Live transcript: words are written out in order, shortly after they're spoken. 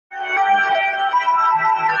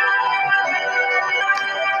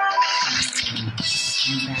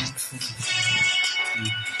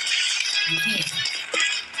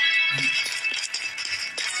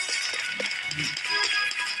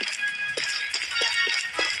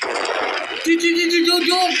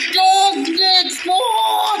Don't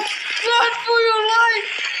Nextbots! Run for your life!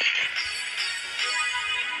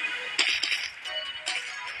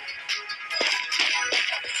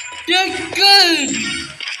 They're good!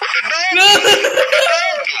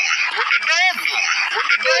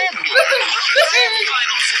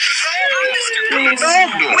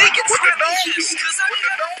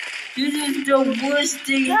 This is the worst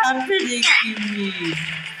thing happening to me.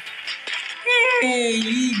 Hey,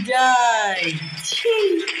 he died.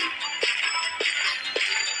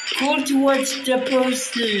 Go towards the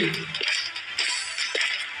person.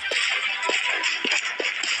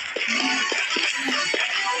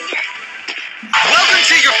 Welcome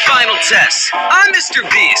to your final test. I'm Mr.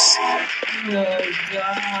 Beast. Oh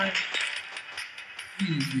God.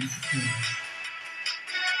 Jesus.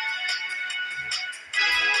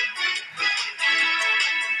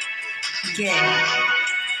 Okay.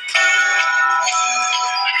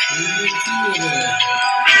 In the theater.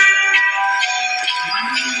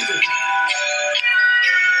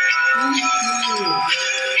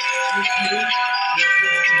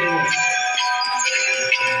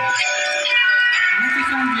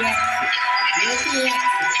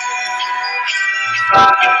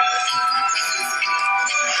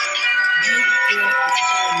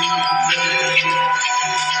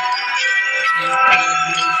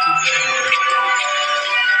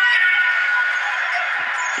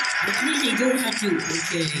 At least they don't have to.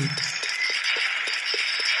 Okay.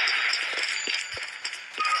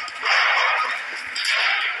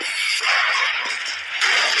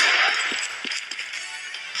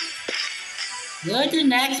 Where are the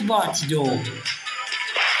Nextbots though?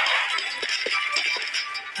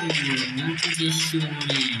 What did they show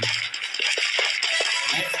me?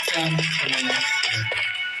 Let's jump closer.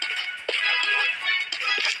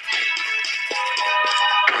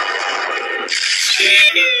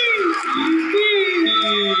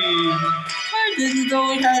 Why does it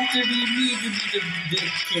always have to be me to be the big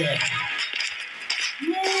kid?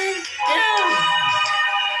 Man, down!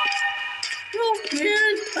 Oh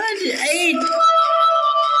man,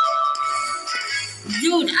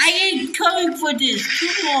 dude, I ain't coming for this.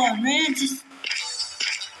 Come on, man,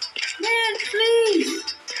 man, please.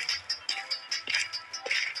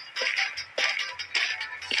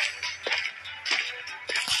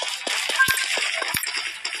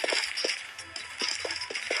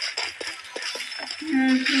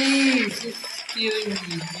 Please, excuse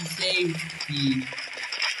me, save me.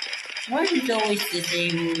 Why is it always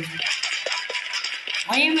disabled?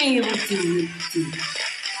 Why am I able to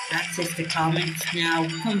access the comments now?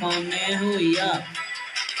 Come on, man, hurry up.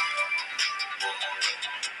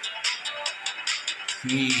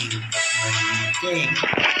 Dang.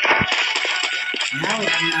 Now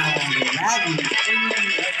it's now on the laggy.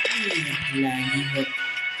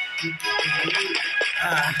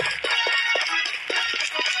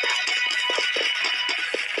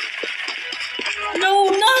 No,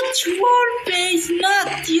 not Trollface,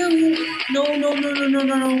 not you. No.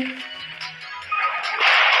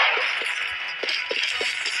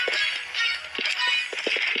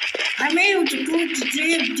 I'm able to go to the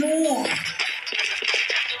damn door.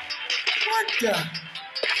 What the?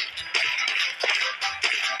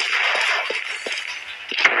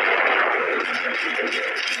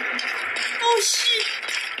 Oh shit.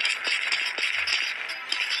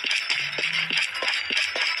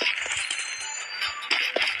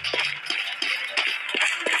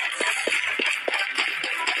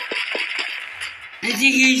 I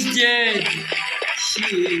think he's dead.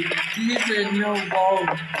 Shit, this is a no ball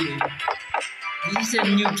game. This is a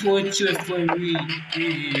new torture for me.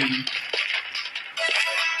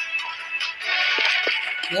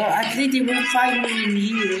 Well, I think they won't find me in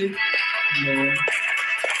here. No.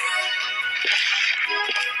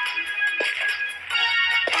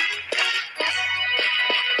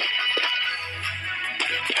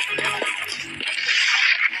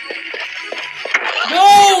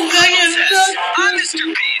 I'm Mr.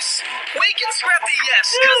 Beast. We can scrap the yes,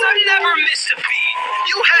 cause I never missed a beat.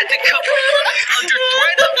 You had to cover me under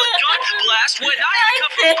threat of a gun blast when I had a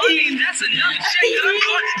cup of money. That's another check that I'm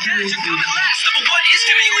going to cash. You're coming last. Number one is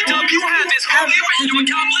to me with W. You have this wholly written to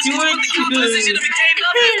accomplish. It's what the composition of a game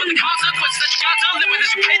love is. But the consequence that you got to live with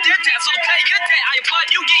is you pay their debt. So to pay your debt, I applaud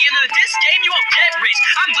you get into this game. You won't get rich.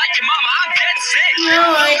 I'm like your mama. I'm dead sick. No,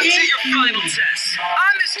 I hate to your final test.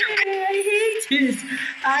 I'm Mr. I hate this.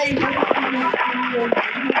 I hate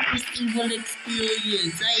this evil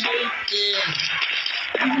experience. I hate this.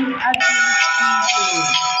 This is absolutely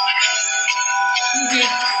evil. Okay.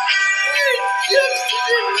 Just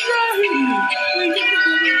die. We're just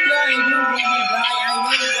gonna die. I don't wanna die. I don't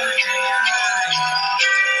wanna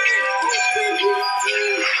die.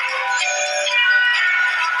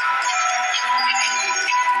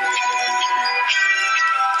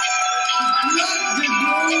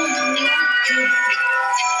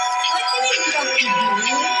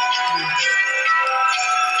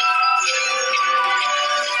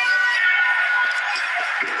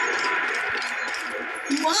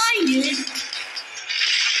 it.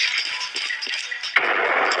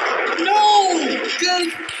 No! Good.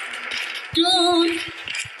 Good.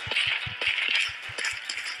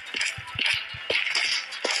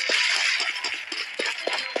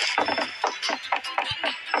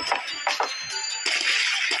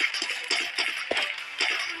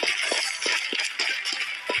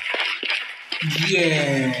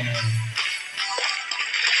 Yeah.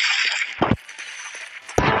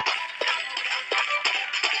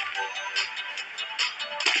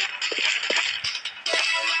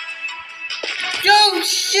 Oh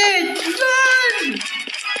shit! Run!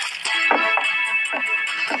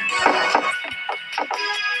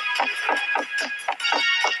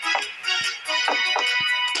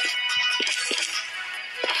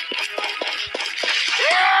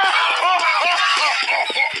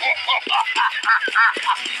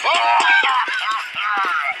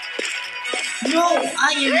 No,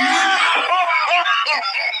 I am not.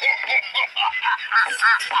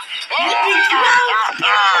 Let me come out.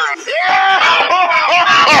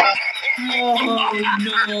 Oh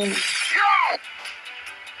no.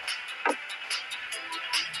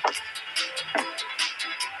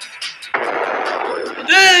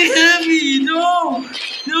 Hey, Heavy! No!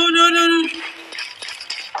 No, no, no, no!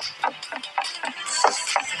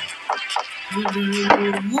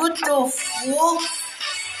 What the fuck?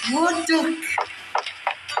 What the?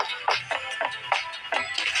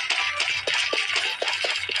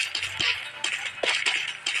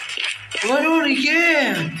 What on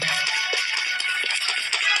again?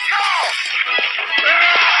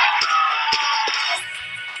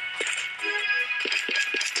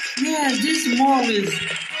 Yeah, this mall is.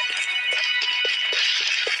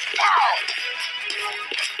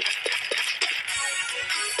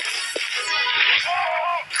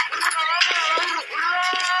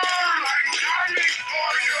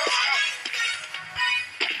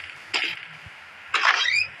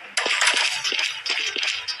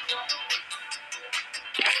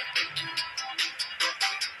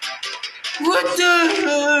 What the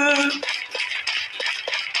hell?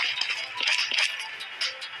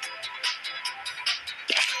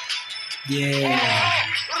 Yeah.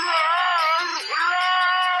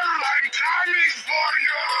 I'm coming for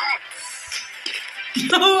you!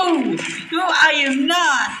 No! No, I am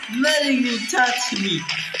not letting you touch me.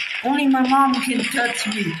 Only my mom can touch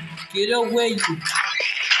me. Get away, you.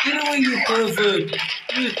 Get away, you pervert.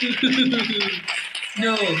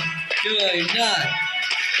 No, no, I'm not.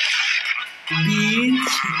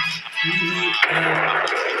 Bitch.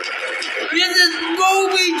 This is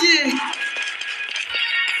Moby Dick.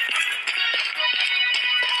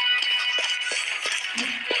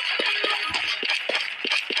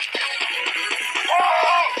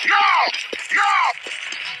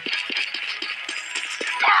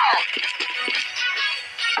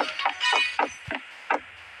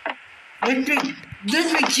 Let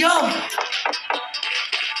me jump.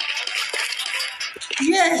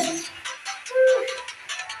 Yes.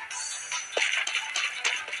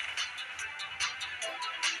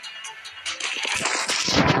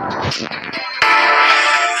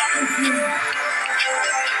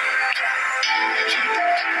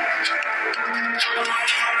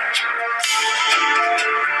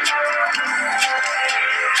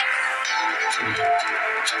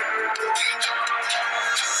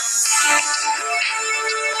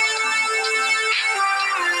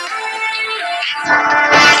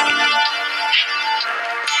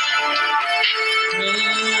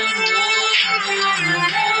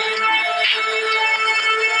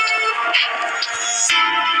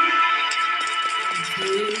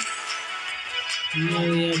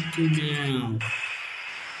 Way up to now.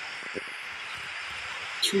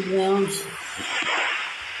 2 rounds.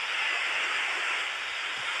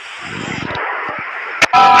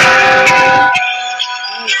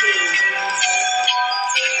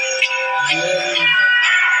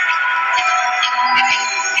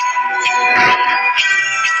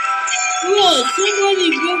 Look, somebody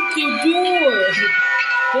broke the door.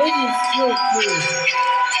 That is so cool.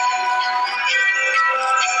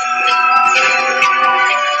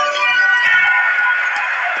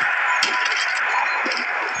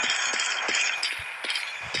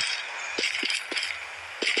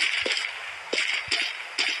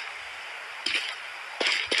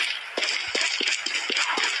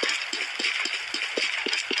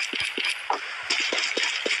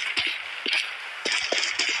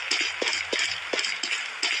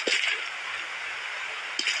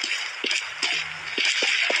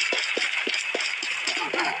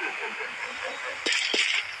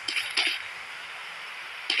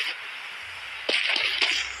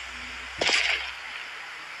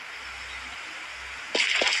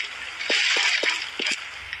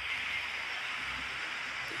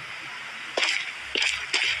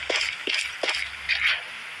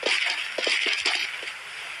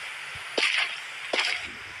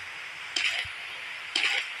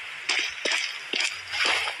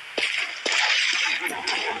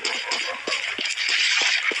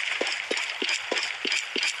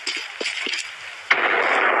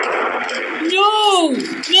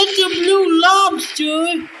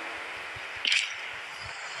 dude.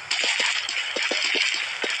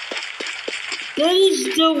 That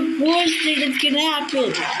is the worst thing that can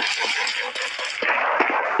happen.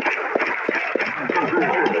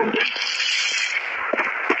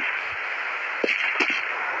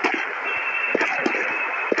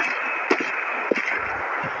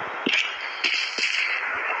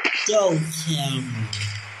 Don't tell me.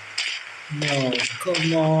 No,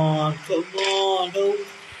 come on, no,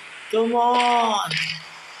 come on.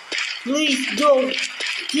 Please don't.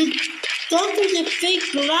 Just don't do the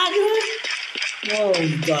fake ladder. Oh,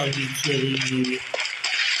 you gotta be kidding me.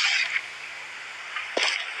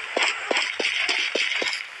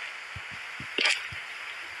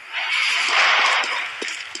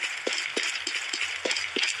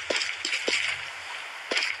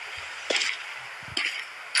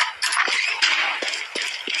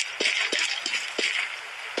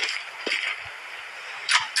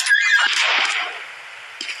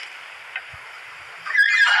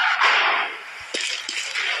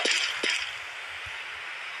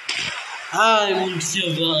 I will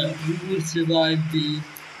survive. We will survive this.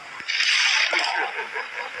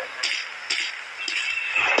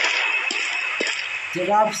 The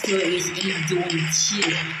lobster ain't doing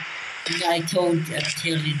shit. I'm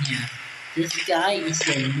telling you. This guy is a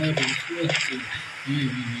motherfucker.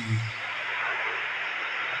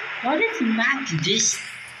 What is max distance?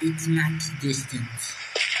 It's max distance.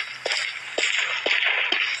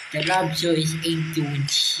 The lobster ain't doing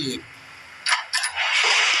shit.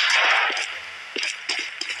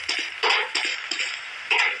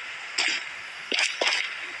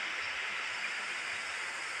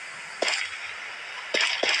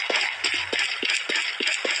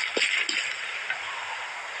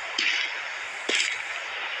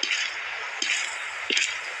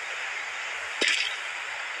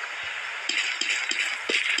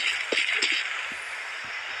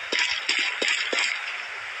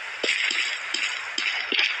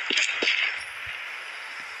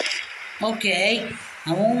 Okay,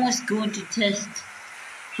 I'm almost going to test.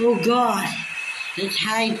 Oh God, let's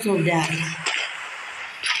hide from that.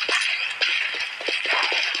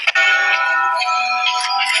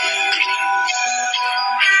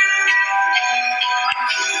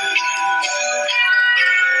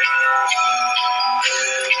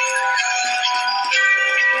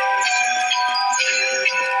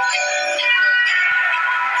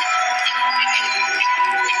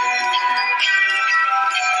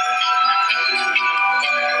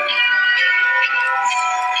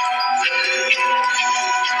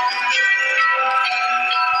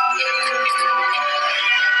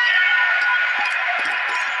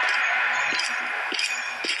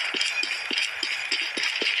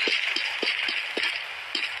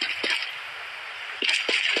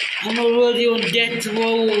 I'm already on death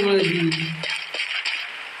row already.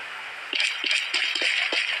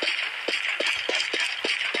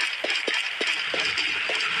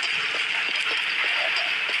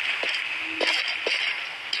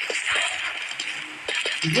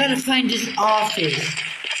 You gotta find this office.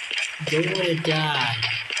 Don't wanna die.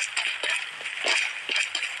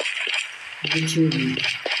 Literally.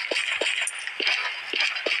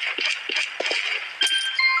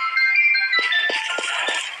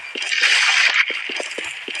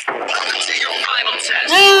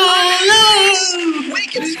 We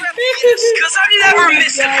can scrap this, cause I never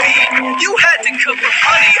miss a beat. You had to come from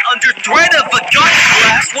honey under threat of a gun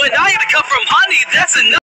blast. When I come from honey, that's enough.